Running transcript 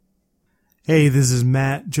Hey, this is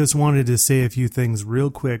Matt. Just wanted to say a few things real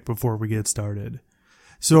quick before we get started.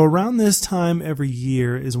 So around this time every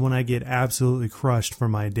year is when I get absolutely crushed for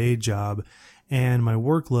my day job, and my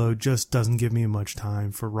workload just doesn't give me much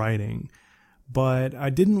time for writing. But I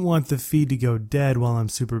didn't want the feed to go dead while I'm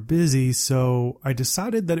super busy, so I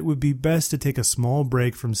decided that it would be best to take a small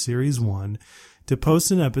break from Series 1 to post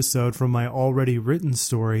an episode from my already written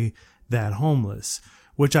story, That Homeless,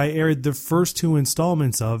 which I aired the first 2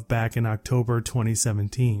 installments of back in October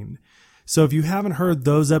 2017. So if you haven't heard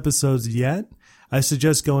those episodes yet, I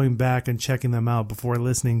suggest going back and checking them out before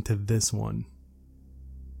listening to this one.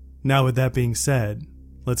 Now with that being said,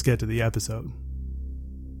 let's get to the episode.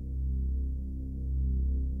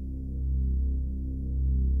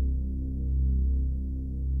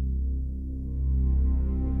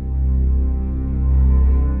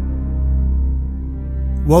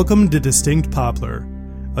 Welcome to Distinct Poplar,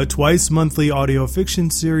 a twice-monthly audio fiction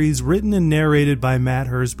series written and narrated by Matt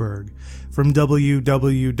Herzberg from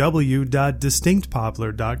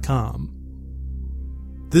www.distinctpoplar.com.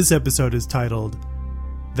 This episode is titled,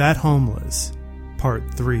 That Homeless, Part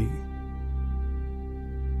 3.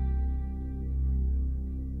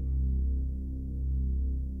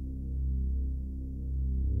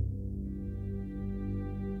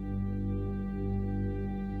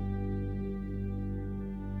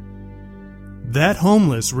 That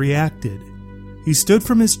homeless reacted. He stood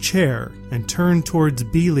from his chair and turned towards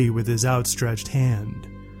Beely with his outstretched hand.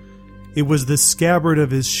 It was the scabbard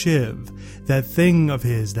of his shiv, that thing of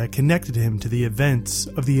his that connected him to the events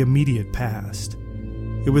of the immediate past.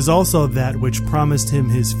 It was also that which promised him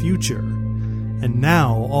his future, and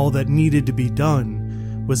now all that needed to be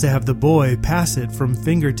done was to have the boy pass it from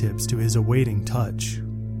fingertips to his awaiting touch.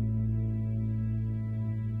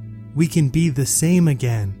 "We can be the same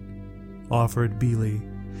again," offered Beely,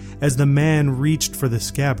 as the man reached for the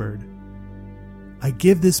scabbard. "I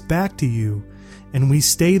give this back to you, and we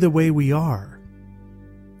stay the way we are."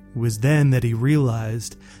 It was then that he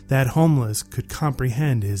realized that homeless could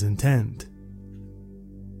comprehend his intent.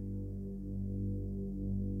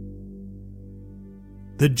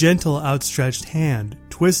 The gentle outstretched hand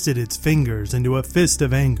twisted its fingers into a fist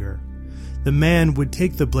of anger. The man would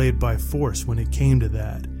take the blade by force when it came to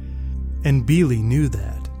that, and Beely knew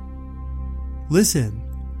that. Listen,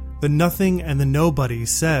 the nothing and the nobody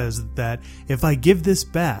says that if I give this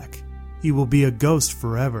back, he will be a ghost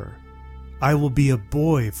forever. I will be a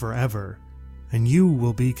boy forever, and you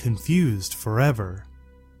will be confused forever.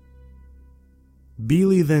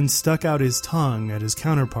 Beely then stuck out his tongue at his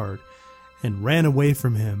counterpart and ran away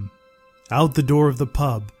from him. Out the door of the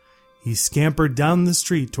pub, he scampered down the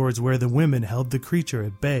street towards where the women held the creature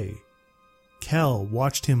at bay. Kel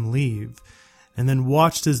watched him leave, and then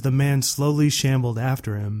watched as the man slowly shambled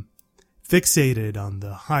after him, fixated on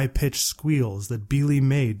the high-pitched squeals that Beely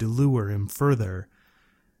made to lure him further,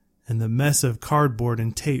 and the mess of cardboard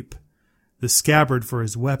and tape, the scabbard for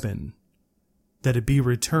his weapon, that it be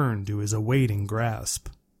returned to his awaiting grasp.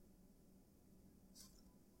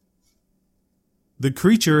 The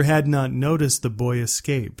creature had not noticed the boy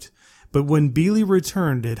escaped, but when Beely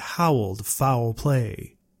returned it howled foul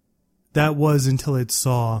play. That was until it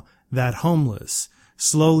saw that homeless,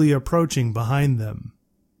 slowly approaching behind them.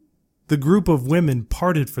 The group of women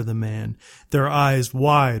parted for the man, their eyes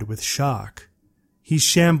wide with shock. He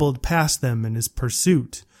shambled past them in his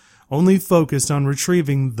pursuit, only focused on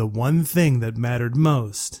retrieving the one thing that mattered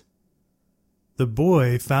most. The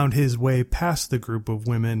boy found his way past the group of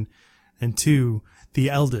women and to the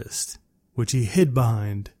eldest, which he hid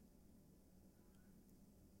behind.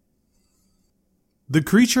 The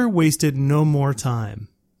creature wasted no more time.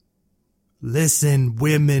 "Listen,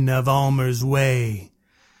 women of Almer's Way.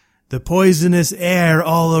 The poisonous air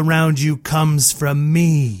all around you comes from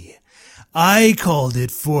me. I called it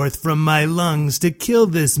forth from my lungs to kill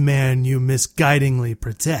this man you misguidingly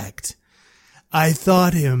protect. I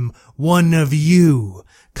thought him one of you,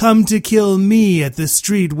 come to kill me at the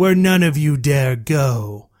street where none of you dare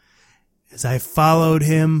go. As I followed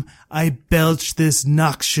him, I belched this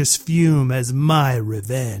noxious fume as my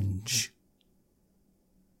revenge."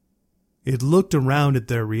 It looked around at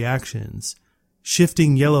their reactions,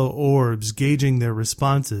 shifting yellow orbs gauging their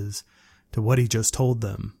responses to what he just told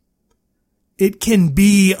them. "It can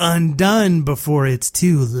be undone before it's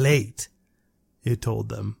too late," it told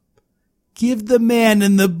them. "Give the man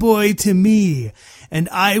and the boy to me, and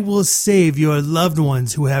I will save your loved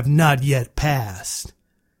ones who have not yet passed.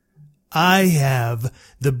 I have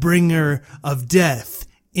the bringer of death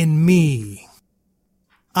in me.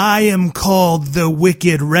 I am called the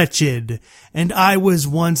Wicked Wretched, and I was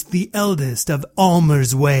once the eldest of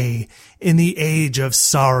Almer's Way, In the age of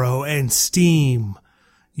sorrow and steam,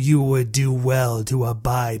 you would do well to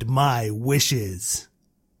abide my wishes."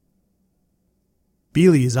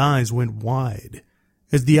 Beely's eyes went wide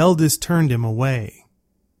as the eldest turned him away.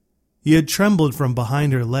 He had trembled from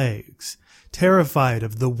behind her legs, terrified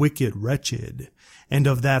of the wicked wretched and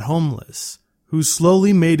of that homeless who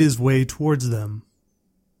slowly made his way towards them.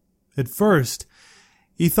 At first,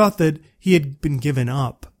 he thought that he had been given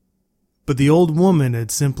up, but the old woman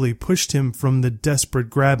had simply pushed him from the desperate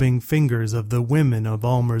grabbing fingers of the women of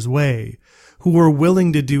Almer's Way, who were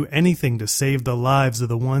willing to do anything to save the lives of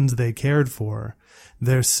the ones they cared for,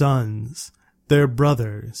 their sons, their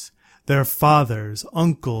brothers, their fathers,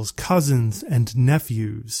 uncles, cousins, and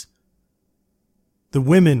nephews. The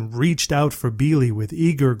women reached out for Beely with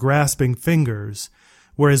eager, grasping fingers,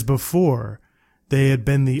 whereas before they had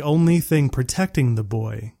been the only thing protecting the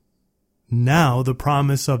boy. Now the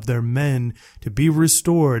promise of their men to be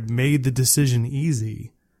restored made the decision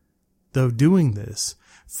easy, though doing this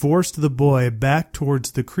forced the boy back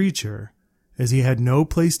towards the creature, as he had no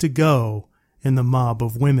place to go in the mob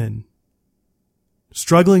of women.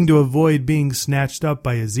 Struggling to avoid being snatched up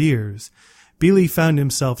by his ears, Beely found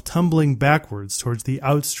himself tumbling backwards towards the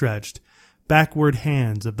outstretched, backward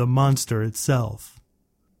hands of the monster itself.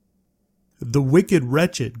 The wicked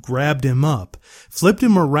wretched grabbed him up, flipped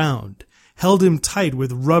him around, held him tight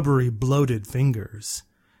with rubbery, bloated fingers.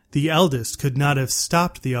 The eldest could not have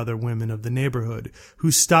stopped the other women of the neighborhood,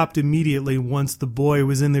 who stopped immediately once the boy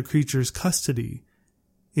was in the creature's custody.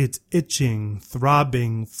 Its itching,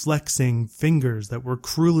 throbbing, flexing fingers that were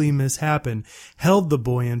cruelly mishapen held the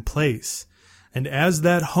boy in place, and as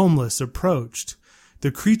that homeless approached,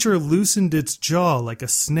 the creature loosened its jaw like a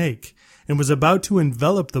snake and was about to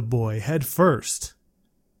envelop the boy head first.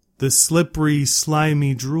 The slippery,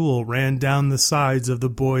 slimy drool ran down the sides of the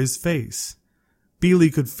boy's face.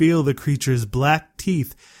 Beely could feel the creature's black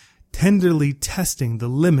teeth tenderly testing the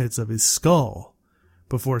limits of his skull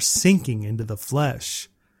before sinking into the flesh,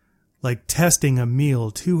 like testing a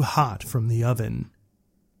meal too hot from the oven.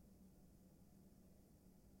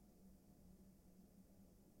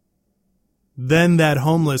 Then that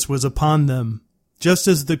homeless was upon them, just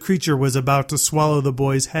as the creature was about to swallow the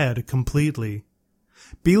boy's head completely.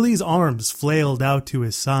 Beely's arms flailed out to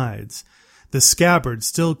his sides, the scabbard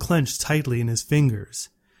still clenched tightly in his fingers.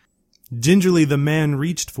 Gingerly the man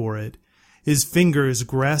reached for it, his fingers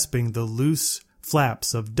grasping the loose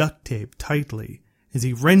flaps of duct tape tightly as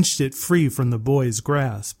he wrenched it free from the boy's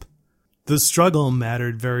grasp. The struggle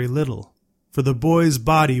mattered very little, for the boy's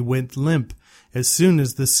body went limp as soon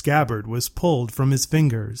as the scabbard was pulled from his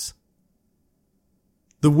fingers.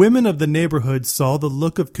 The women of the neighborhood saw the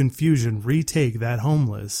look of confusion retake that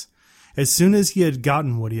homeless, as soon as he had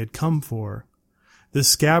gotten what he had come for. The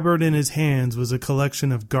scabbard in his hands was a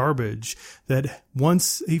collection of garbage that once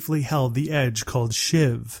safely held the edge called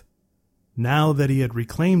Shiv. Now that he had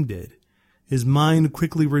reclaimed it, his mind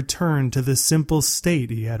quickly returned to the simple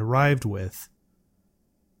state he had arrived with.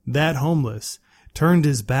 That homeless turned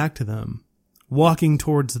his back to them, walking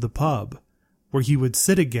towards the pub, where he would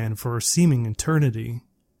sit again for a seeming eternity.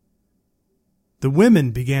 The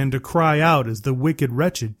women began to cry out as the wicked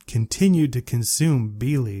wretched continued to consume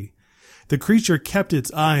Beely. The creature kept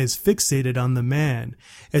its eyes fixated on the man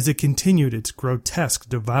as it continued its grotesque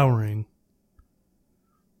devouring.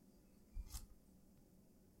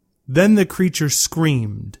 Then the creature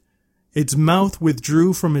screamed. Its mouth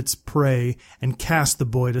withdrew from its prey and cast the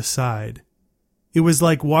boy aside. It was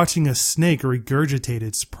like watching a snake regurgitate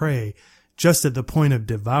its prey just at the point of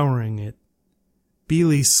devouring it.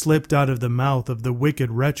 Beely slipped out of the mouth of the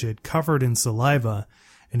wicked wretched, covered in saliva,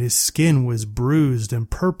 and his skin was bruised and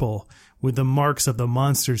purple with the marks of the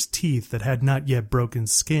monster's teeth that had not yet broken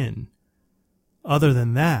skin. Other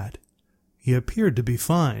than that, he appeared to be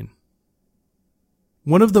fine.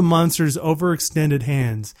 One of the monster's overextended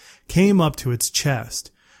hands came up to its chest,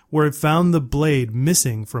 where it found the blade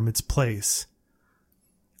missing from its place.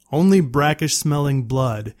 Only brackish-smelling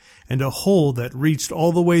blood and a hole that reached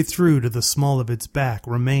all the way through to the small of its back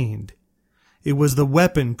remained. It was the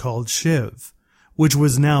weapon called Shiv, which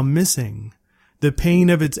was now missing. The pain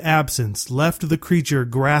of its absence left the creature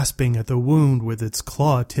grasping at the wound with its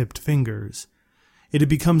claw-tipped fingers. It had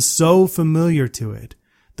become so familiar to it,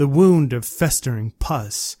 the wound of festering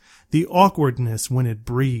pus, the awkwardness when it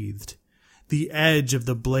breathed, the edge of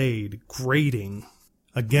the blade grating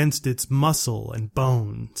against its muscle and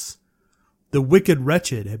bones. The wicked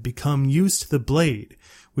wretched had become used to the blade,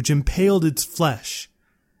 which impaled its flesh,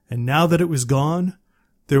 and now that it was gone,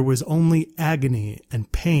 there was only agony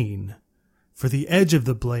and pain, for the edge of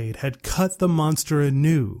the blade had cut the monster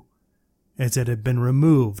anew, as it had been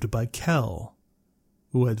removed by Kell,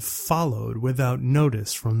 who had followed without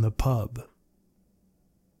notice from the pub.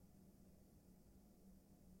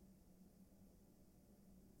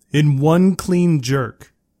 In one clean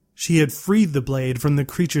jerk, she had freed the blade from the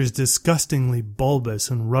creature's disgustingly bulbous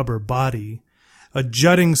and rubber body. A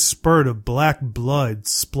jutting spurt of black blood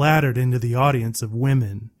splattered into the audience of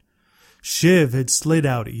women. Shiv had slid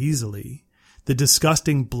out easily. The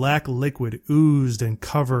disgusting black liquid oozed and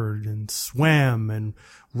covered and swam and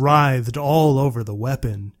writhed all over the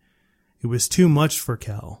weapon. It was too much for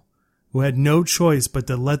Kell, who had no choice but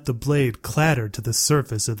to let the blade clatter to the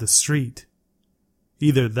surface of the street.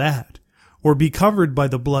 Either that, or be covered by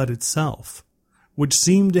the blood itself, which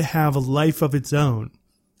seemed to have a life of its own,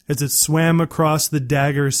 as it swam across the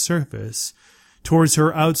dagger's surface towards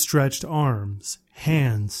her outstretched arms,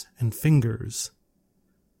 hands, and fingers.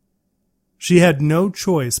 She had no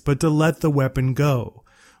choice but to let the weapon go,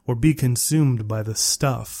 or be consumed by the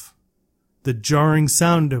stuff, the jarring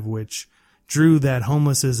sound of which drew that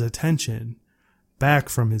homeless's attention back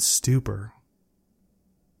from his stupor.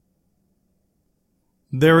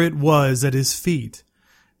 There it was at his feet,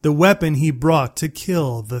 the weapon he brought to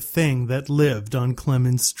kill the thing that lived on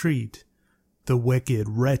Clemens Street, the wicked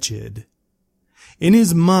wretched. In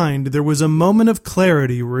his mind there was a moment of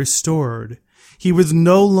clarity restored. He was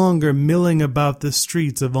no longer milling about the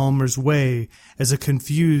streets of Almer's Way as a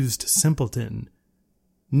confused simpleton.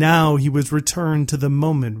 Now he was returned to the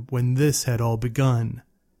moment when this had all begun.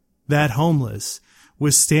 That homeless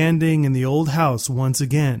was standing in the old house once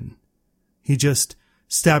again. He just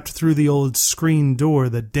stepped through the old screen door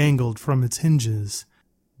that dangled from its hinges.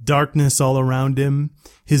 Darkness all around him,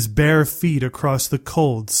 his bare feet across the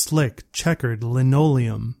cold, slick, checkered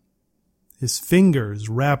linoleum. His fingers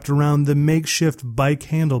wrapped around the makeshift bike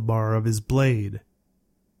handlebar of his blade.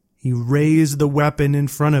 He raised the weapon in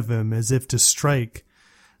front of him as if to strike,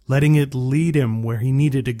 letting it lead him where he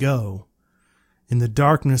needed to go. In the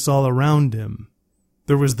darkness all around him,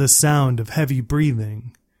 there was the sound of heavy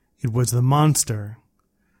breathing. It was the monster.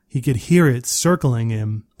 He could hear it circling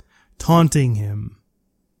him, taunting him.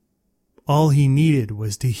 All he needed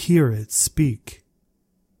was to hear it speak.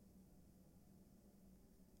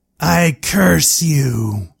 "I curse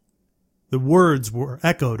you!" The words were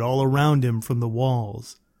echoed all around him from the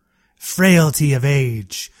walls. Frailty of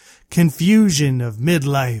age, confusion of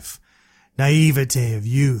midlife, naivete of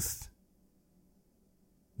youth.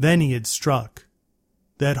 Then he had struck.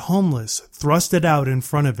 That homeless thrust it out in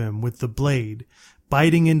front of him with the blade,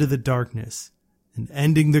 biting into the darkness and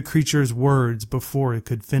ending the creature's words before it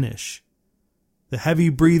could finish. The heavy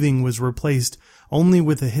breathing was replaced only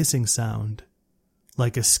with a hissing sound,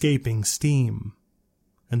 like escaping steam,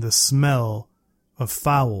 and the smell of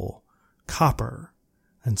foul copper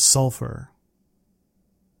and sulfur.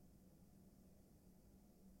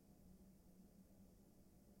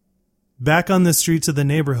 Back on the streets of the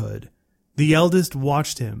neighborhood, the eldest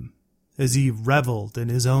watched him as he reveled in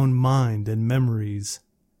his own mind and memories.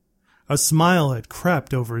 A smile had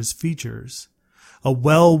crept over his features. A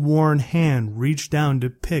well-worn hand reached down to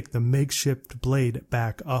pick the makeshift blade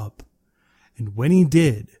back up, and when he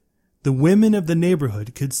did, the women of the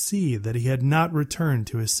neighborhood could see that he had not returned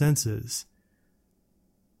to his senses.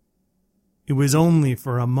 It was only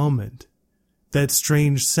for a moment, that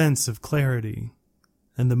strange sense of clarity,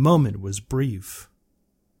 and the moment was brief.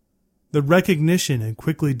 The recognition had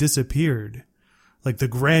quickly disappeared, like the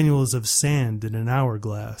granules of sand in an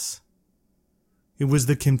hourglass. It was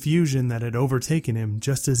the confusion that had overtaken him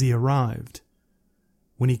just as he arrived,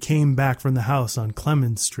 when he came back from the house on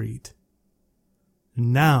Clemens Street.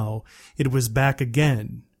 And now it was back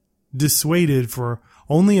again, dissuaded for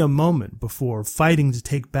only a moment before fighting to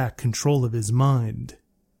take back control of his mind.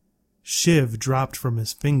 Shiv dropped from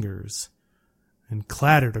his fingers and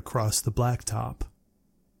clattered across the blacktop.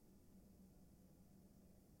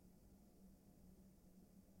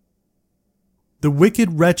 The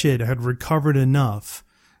wicked wretched had recovered enough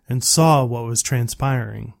and saw what was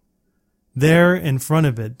transpiring. There in front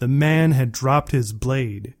of it the man had dropped his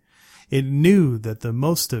blade. It knew that the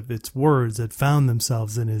most of its words had found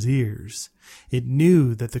themselves in his ears. It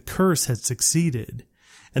knew that the curse had succeeded,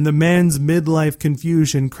 and the man's midlife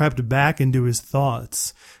confusion crept back into his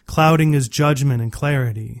thoughts, clouding his judgment and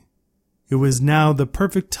clarity. It was now the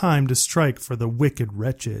perfect time to strike for the wicked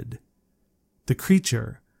wretched. The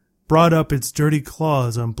creature brought up its dirty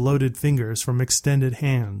claws on bloated fingers from extended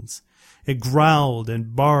hands. It growled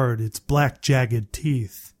and bared its black jagged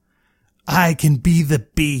teeth. "I can be the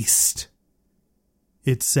beast,"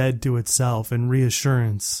 it said to itself in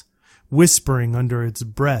reassurance, whispering under its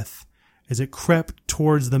breath as it crept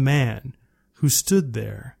towards the man who stood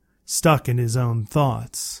there, stuck in his own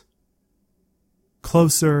thoughts.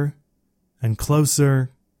 Closer and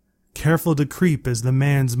closer, careful to creep as the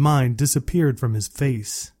man's mind disappeared from his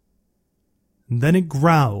face. And then it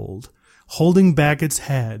growled, holding back its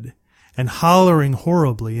head and hollering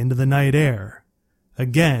horribly into the night air,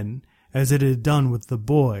 again as it had done with the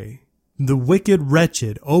boy. The wicked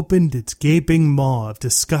wretched opened its gaping maw of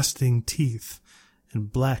disgusting teeth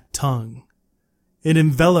and black tongue. It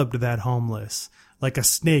enveloped that homeless like a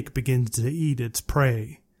snake begins to eat its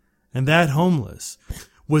prey, and that homeless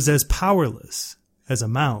was as powerless as a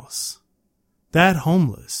mouse. That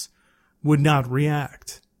homeless would not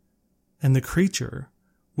react, and the creature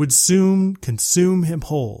would soon consume him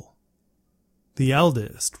whole. The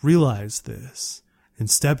eldest realized this and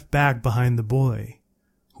stepped back behind the boy,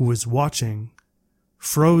 who was watching,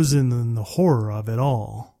 frozen in the horror of it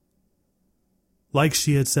all. Like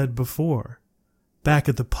she had said before, back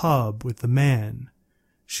at the pub with the man,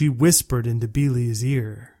 she whispered into Beely's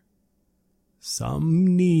ear,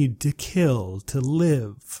 "Some need to kill to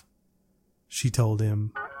live," she told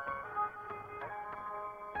him.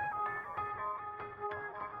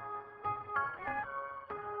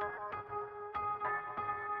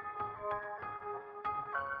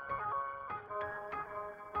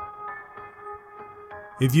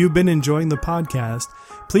 If you've been enjoying the podcast,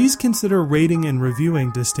 please consider rating and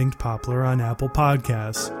reviewing Distinct Poplar on Apple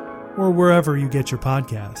Podcasts or wherever you get your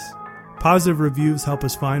podcasts. Positive reviews help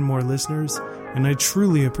us find more listeners, and I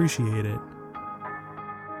truly appreciate it.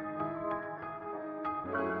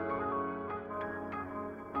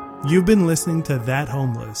 You've been listening to That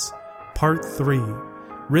Homeless, Part 3,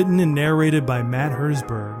 written and narrated by Matt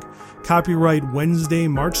Herzberg. Copyright Wednesday,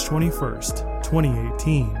 March 21st,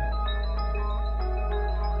 2018.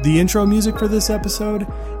 The intro music for this episode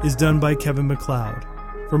is done by Kevin MacLeod.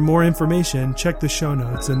 For more information, check the show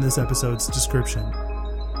notes in this episode's description.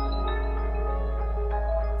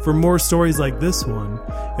 For more stories like this one,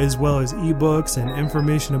 as well as ebooks and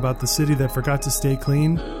information about the city that forgot to stay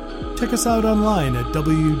clean, check us out online at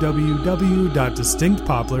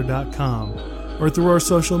www.distinctpoplar.com or through our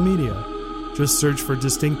social media. Just search for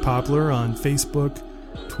Distinct Poplar on Facebook,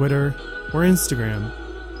 Twitter, or Instagram.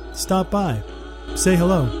 Stop by. Say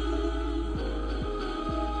hello.